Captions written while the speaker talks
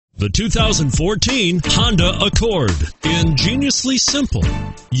The 2014 Honda Accord. Ingeniously simple,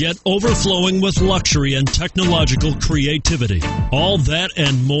 yet overflowing with luxury and technological creativity. All that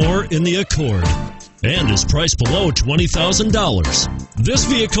and more in the Accord, and is priced below $20,000. This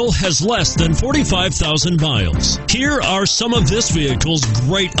vehicle has less than 45,000 miles. Here are some of this vehicle's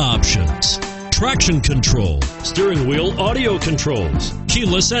great options: traction control, steering wheel audio controls,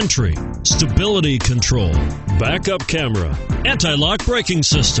 keyless entry, stability control, backup camera, anti-lock braking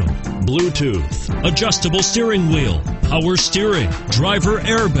system, Bluetooth, adjustable steering wheel, power steering, driver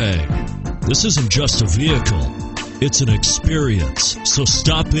airbag. This isn't just a vehicle, it's an experience. So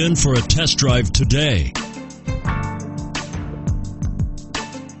stop in for a test drive today.